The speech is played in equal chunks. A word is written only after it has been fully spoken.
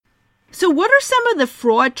So what are some of the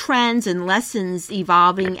fraud trends and lessons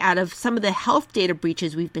evolving out of some of the health data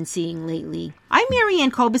breaches we've been seeing lately? I'm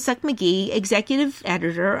Marianne Kolbasuk-McGee, Executive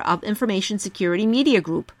Editor of Information Security Media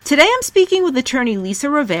Group. Today I'm speaking with attorney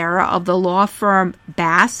Lisa Rivera of the law firm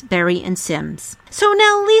Bass, Berry & Sims. So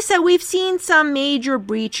now, Lisa, we've seen some major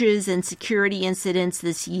breaches and security incidents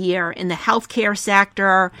this year in the healthcare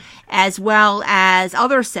sector, as well as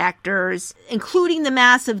other sectors, including the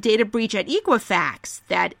massive data breach at Equifax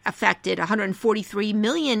that affected 143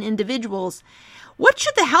 million individuals. What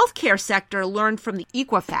should the healthcare sector learn from the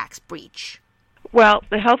Equifax breach? Well,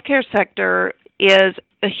 the healthcare sector is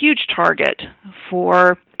a huge target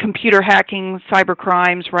for computer hacking, cyber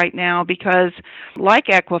crimes right now because, like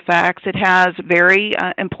Equifax, it has very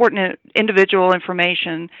important individual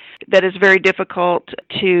information that is very difficult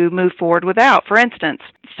to move forward without. For instance,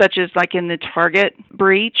 such as like in the Target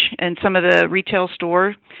breach and some of the retail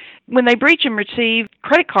stores, when they breach and receive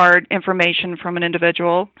credit card information from an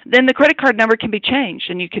individual, then the credit card number can be changed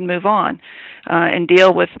and you can move on and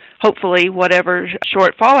deal with, hopefully, whatever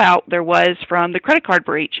short fallout there was from the credit card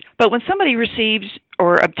breach. But when somebody receives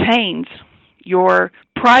or obtains your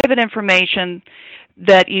private information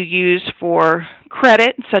that you use for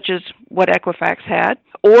credit, such as what Equifax had,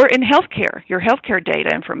 or in healthcare, your healthcare data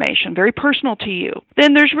information, very personal to you,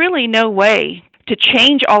 then there's really no way to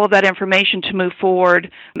change all of that information to move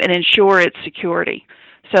forward and ensure its security.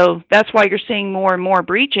 So that's why you're seeing more and more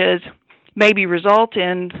breaches maybe result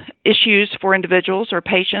in issues for individuals or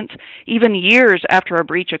patients even years after a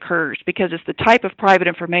breach occurs, because it's the type of private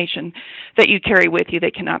information that you carry with you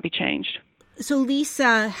that cannot be changed. So,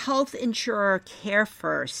 Lisa, health insurer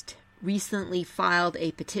CareFirst recently filed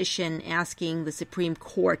a petition asking the Supreme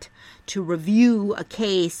Court to review a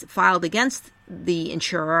case filed against the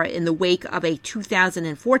insurer in the wake of a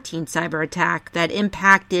 2014 cyber attack that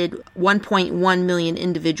impacted 1.1 million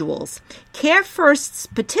individuals. CareFirst's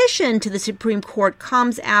petition to the Supreme Court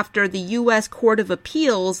comes after the U.S. Court of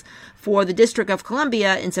Appeals for the District of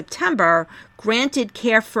Columbia in September granted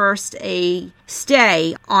CareFirst a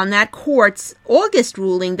stay on that court's August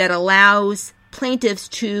ruling that allows plaintiffs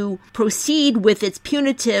to proceed with its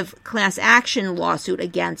punitive class action lawsuit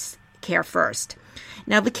against CareFirst.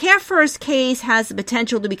 Now, the CareFirst case has the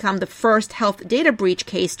potential to become the first health data breach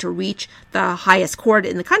case to reach the highest court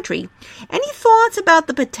in the country. Any thoughts about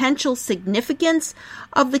the potential significance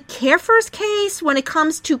of the CareFirst case when it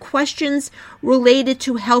comes to questions related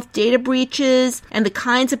to health data breaches and the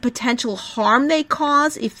kinds of potential harm they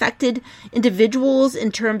cause affected individuals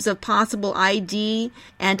in terms of possible ID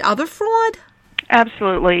and other fraud?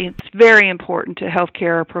 Absolutely. It's very important to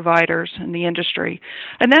healthcare providers in the industry.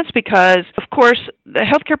 And that's because, of course, the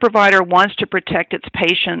healthcare provider wants to protect its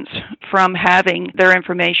patients from having their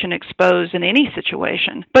information exposed in any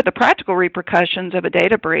situation. But the practical repercussions of a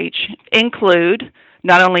data breach include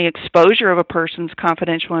not only exposure of a person's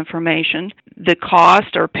confidential information, the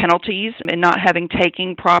cost or penalties in not having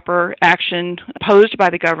taken proper action posed by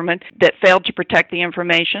the government that failed to protect the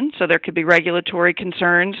information, so there could be regulatory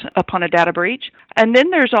concerns upon a data breach. And then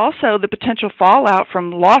there's also the potential fallout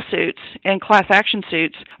from lawsuits and class action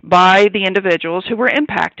suits by the individuals who were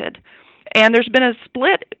impacted. And there's been a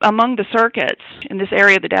split among the circuits in this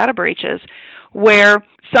area of the data breaches where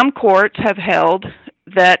some courts have held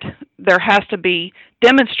that there has to be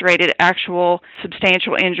demonstrated actual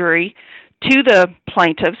substantial injury to the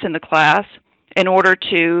plaintiffs in the class in order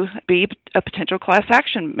to be a potential class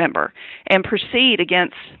action member and proceed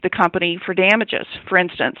against the company for damages. For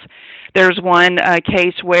instance, there's one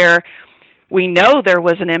case where we know there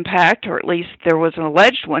was an impact, or at least there was an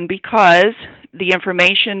alleged one, because the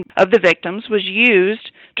information of the victims was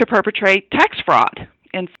used to perpetrate tax fraud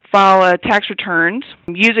and file tax returns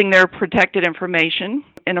using their protected information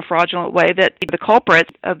in a fraudulent way that the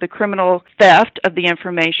culprits of the criminal theft of the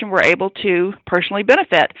information were able to personally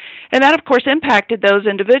benefit. And that, of course, impacted those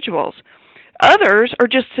individuals. Others are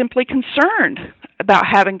just simply concerned about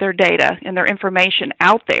having their data and their information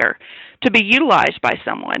out there to be utilized by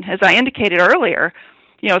someone. As I indicated earlier,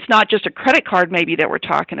 it's not just a credit card maybe that we're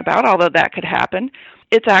talking about, although that could happen.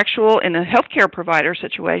 It's actual, in a healthcare provider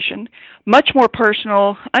situation, much more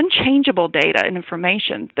personal, unchangeable data and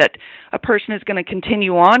information that a person is going to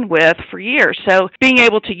continue on with for years. So being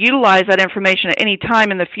able to utilize that information at any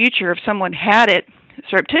time in the future if someone had it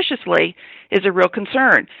surreptitiously is a real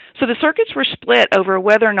concern. So the circuits were split over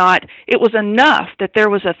whether or not it was enough that there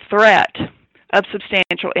was a threat of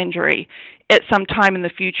substantial injury at some time in the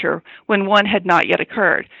future when one had not yet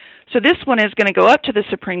occurred. So this one is going to go up to the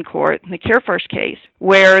Supreme Court in the CareFirst case,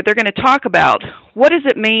 where they're going to talk about what does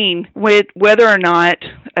it mean with whether or not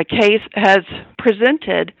a case has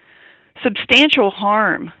presented substantial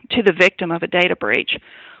harm to the victim of a data breach,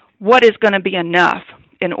 what is going to be enough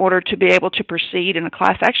in order to be able to proceed in a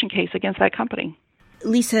class action case against that company?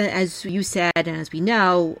 Lisa, as you said, and as we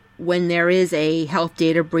know, when there is a health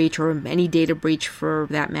data breach or any data breach for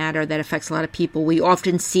that matter that affects a lot of people, we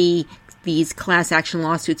often see these class action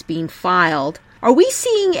lawsuits being filed. Are we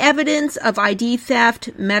seeing evidence of ID theft,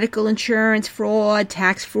 medical insurance fraud,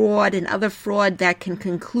 tax fraud, and other fraud that can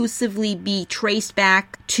conclusively be traced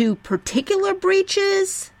back to particular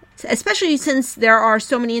breaches? Especially since there are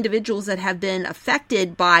so many individuals that have been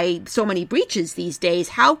affected by so many breaches these days.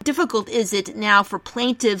 How difficult is it now for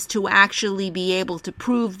plaintiffs to actually be able to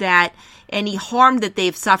prove that any harm that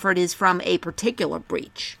they've suffered is from a particular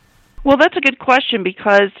breach? Well, that's a good question,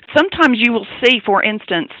 because sometimes you will see, for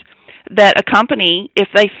instance, that a company, if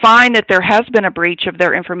they find that there has been a breach of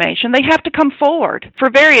their information, they have to come forward for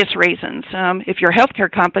various reasons. If you're a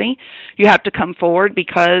healthcare company, you have to come forward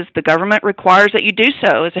because the government requires that you do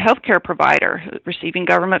so as a healthcare provider receiving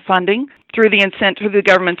government funding through the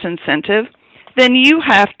government's incentive. Then you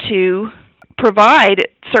have to provide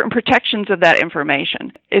certain protections of that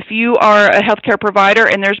information. If you are a healthcare provider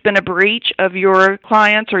and there's been a breach of your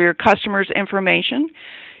clients' or your customers' information,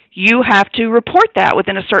 you have to report that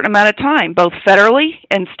within a certain amount of time, both federally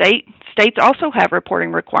and states also have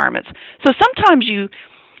reporting requirements. So sometimes you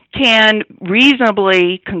can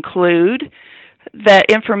reasonably conclude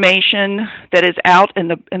that information that is out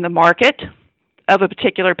in the market of a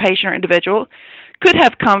particular patient or individual could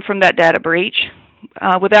have come from that data breach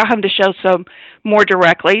without having to show some more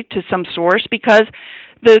directly to some source, because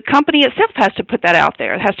the company itself has to put that out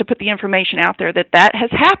there. It has to put the information out there that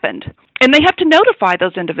has happened. And they have to notify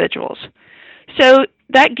those individuals. So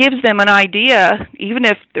that gives them an idea, even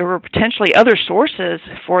if there were potentially other sources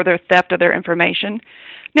for their theft of their information.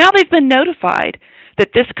 Now they've been notified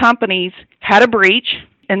that this company's had a breach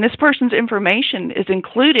and this person's information is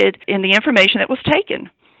included in the information that was taken.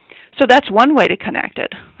 So that's one way to connect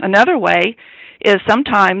it. Another way is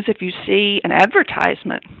sometimes if you see an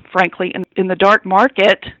advertisement, frankly, in the dark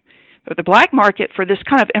market or the black market for this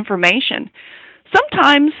kind of information,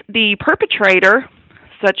 sometimes the perpetrator,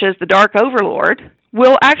 such as the dark overlord,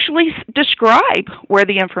 will actually describe where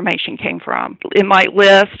the information came from. It might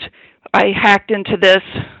list, I hacked into this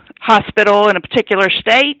hospital in a particular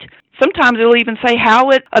state. Sometimes it will even say how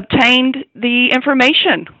it obtained the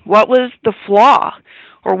information, what was the flaw,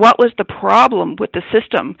 or what was the problem with the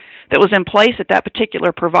system that was in place at that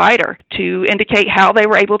particular provider to indicate how they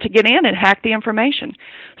were able to get in and hack the information.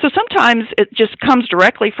 So sometimes it just comes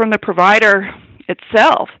directly from the provider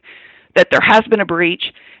itself that there has been a breach,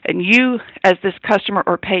 and you, as this customer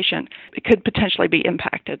or patient, could potentially be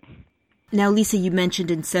impacted. Now, Lisa, you mentioned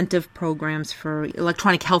incentive programs for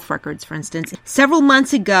electronic health records, for instance. Several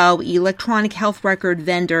months ago, electronic health record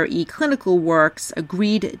vendor eClinicalWorks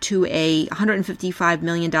agreed to a $155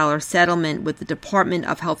 million settlement with the Department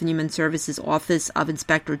of Health and Human Services Office of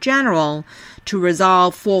Inspector General to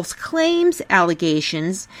resolve false claims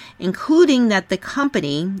allegations, including that the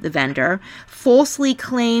company, the vendor, falsely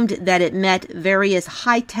claimed that it met various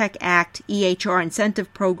HITECH Act EHR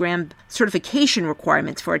incentive program certification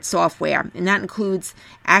requirements for its software. And that includes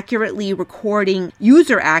accurately recording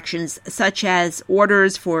user actions such as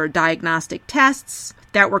orders for diagnostic tests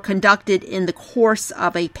that were conducted in the course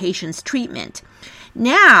of a patient's treatment.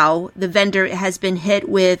 Now, the vendor has been hit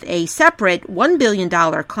with a separate $1 billion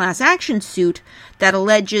class action suit that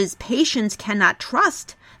alleges patients cannot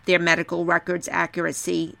trust their medical records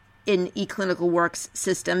accuracy in eClinicalWorks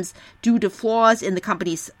systems due to flaws in the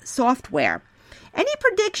company's software. Any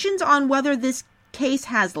predictions on whether this case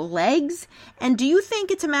has legs? And do you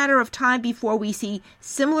think it's a matter of time before we see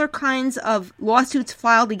similar kinds of lawsuits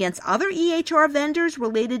filed against other EHR vendors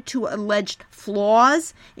related to alleged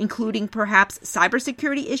flaws, including perhaps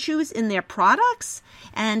cybersecurity issues in their products?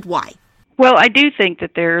 And why? Well, I do think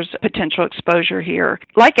that there's potential exposure here.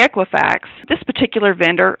 Like Equifax, this particular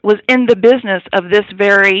vendor was in the business of this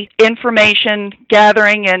very information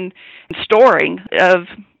gathering and storing of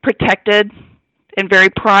protected and very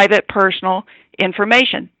private personal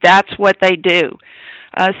information. That's what they do.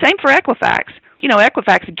 Same for Equifax. You know,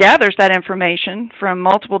 Equifax gathers that information from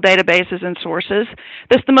multiple databases and sources.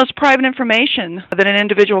 That's the most private information that an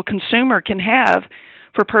individual consumer can have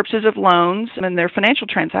for purposes of loans and their financial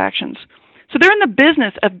transactions. So they're in the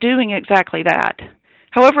business of doing exactly that.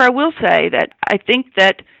 However, I will say that I think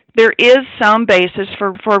that there is some basis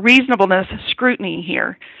for reasonableness scrutiny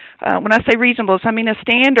here. When I say reasonableness, I mean a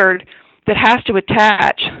standard that has to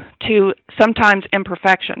attach to sometimes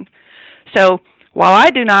imperfection. So while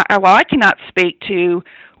I cannot speak to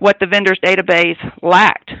what the vendor's database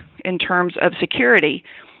lacked in terms of security,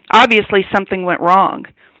 obviously something went wrong.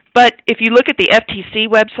 But if you look at the FTC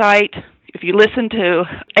website, if you listen to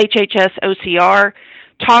HHS OCR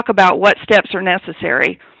talk about what steps are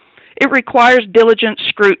necessary, it requires diligent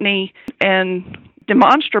scrutiny and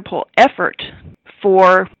demonstrable effort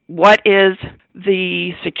for what is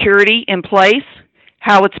the security in place,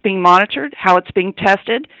 how it's being monitored, how it's being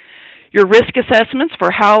tested, your risk assessments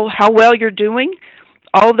for how well you're doing.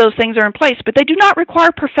 All of those things are in place, but they do not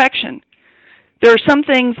require perfection. There are some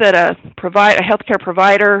things that a healthcare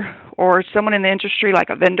provider or someone in the industry like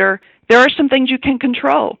a vendor, there are some things you can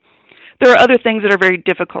control. There are other things that are very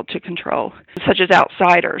difficult to control, such as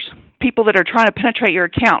outsiders, people that are trying to penetrate your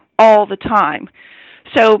account all the time.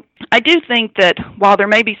 So I do think that while there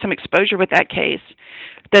may be some exposure with that case,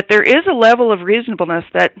 that there is a level of reasonableness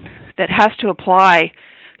that has to apply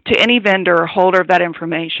to any vendor or holder of that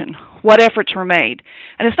information, what efforts were made.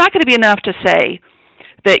 And it's not going to be enough to say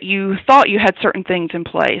that you thought you had certain things in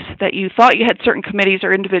place, that you thought you had certain committees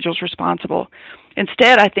or individuals responsible.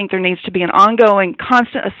 Instead, I think there needs to be an ongoing,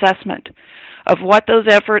 constant assessment of what those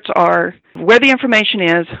efforts are, where the information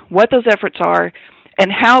is, what those efforts are,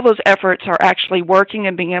 and how those efforts are actually working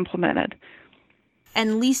and being implemented.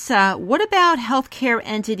 And Lisa, what about healthcare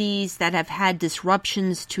entities that have had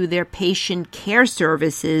disruptions to their patient care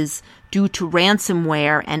services due to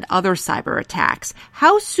ransomware and other cyber attacks?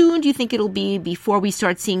 How soon do you think it'll be before we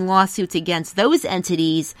start seeing lawsuits against those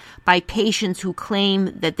entities by patients who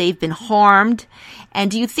claim that they've been harmed? And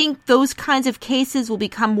do you think those kinds of cases will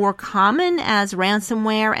become more common as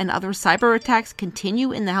ransomware and other cyber attacks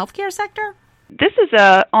continue in the healthcare sector? This is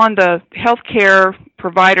on the healthcare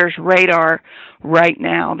providers' radar right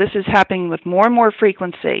now. This is happening with more and more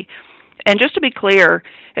frequency. And just to be clear,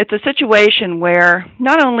 it's a situation where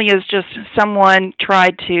not only is just someone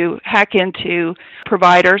tried to hack into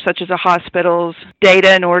providers such as a hospital's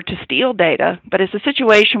data in order to steal data, but it's a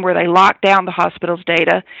situation where they lock down the hospital's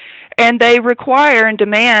data and they require and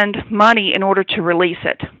demand money in order to release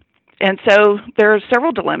it. And so there are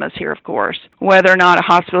several dilemmas here, of course, whether or not a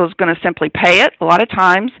hospital is going to simply pay it. A lot of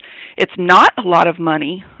times it's not a lot of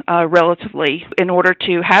money relatively in order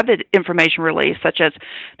to have the information released, such as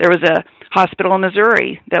there was a hospital in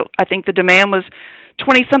Missouri that I think the demand was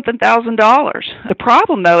 $20-something thousand. The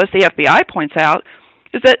problem, though, as the FBI points out,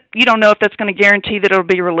 is that you don't know if that's going to guarantee that it'll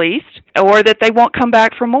be released or that they won't come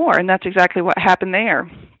back for more, and that's exactly what happened there.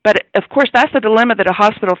 But, of course, that's the dilemma that a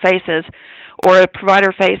hospital faces or a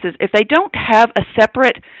provider faces if they don't have a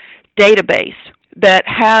separate database that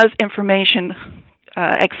has information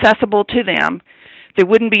accessible to them that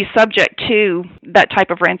wouldn't be subject to that type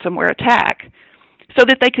of ransomware attack, so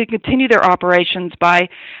that they could continue their operations by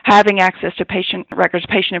having access to patient records,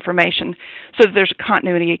 patient information, so that there's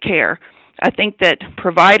continuity of care. I think that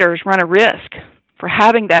providers run a risk for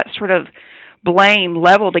having that sort of blame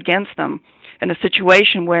leveled against them in a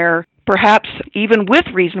situation where perhaps even with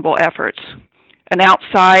reasonable efforts, an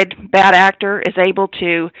outside bad actor is able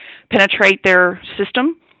to penetrate their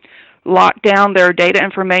system, lock down their data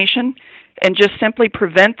information, and just simply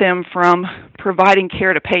prevent them from providing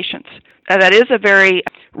care to patients. That is a very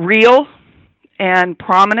real and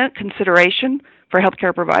prominent consideration for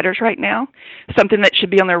healthcare providers right now, something that should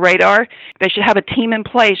be on their radar. They should have a team in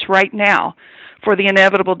place right now for the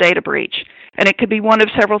inevitable data breach. And it could be one of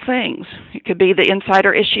several things. It could be the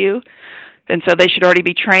insider issue, and so they should already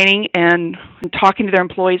be training and talking to their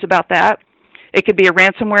employees about that. It could be a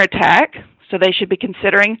ransomware attack, so they should be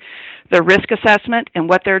considering the risk assessment and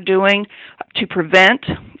what they're doing to prevent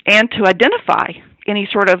and to identify any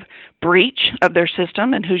sort of breach of their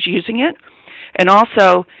system and who's using it. And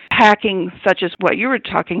also hacking, such as what you were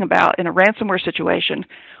talking about in a ransomware situation,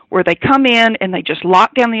 where they come in and they just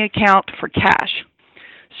lock down the account for cash.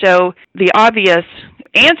 So the obvious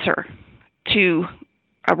answer to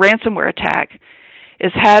a ransomware attack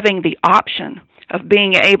is having the option of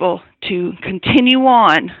being able to continue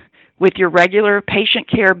on with your regular patient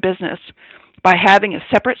care business by having a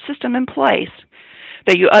separate system in place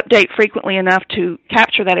that you update frequently enough to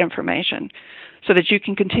capture that information so that you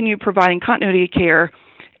can continue providing continuity of care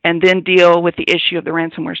and then deal with the issue of the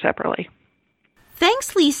ransomware separately.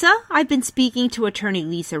 Thanks, Lisa. I've been speaking to attorney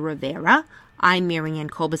Lisa Rivera. I'm Marianne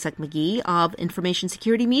Kolbasuk-McGee of Information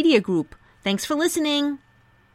Security Media Group. Thanks for listening.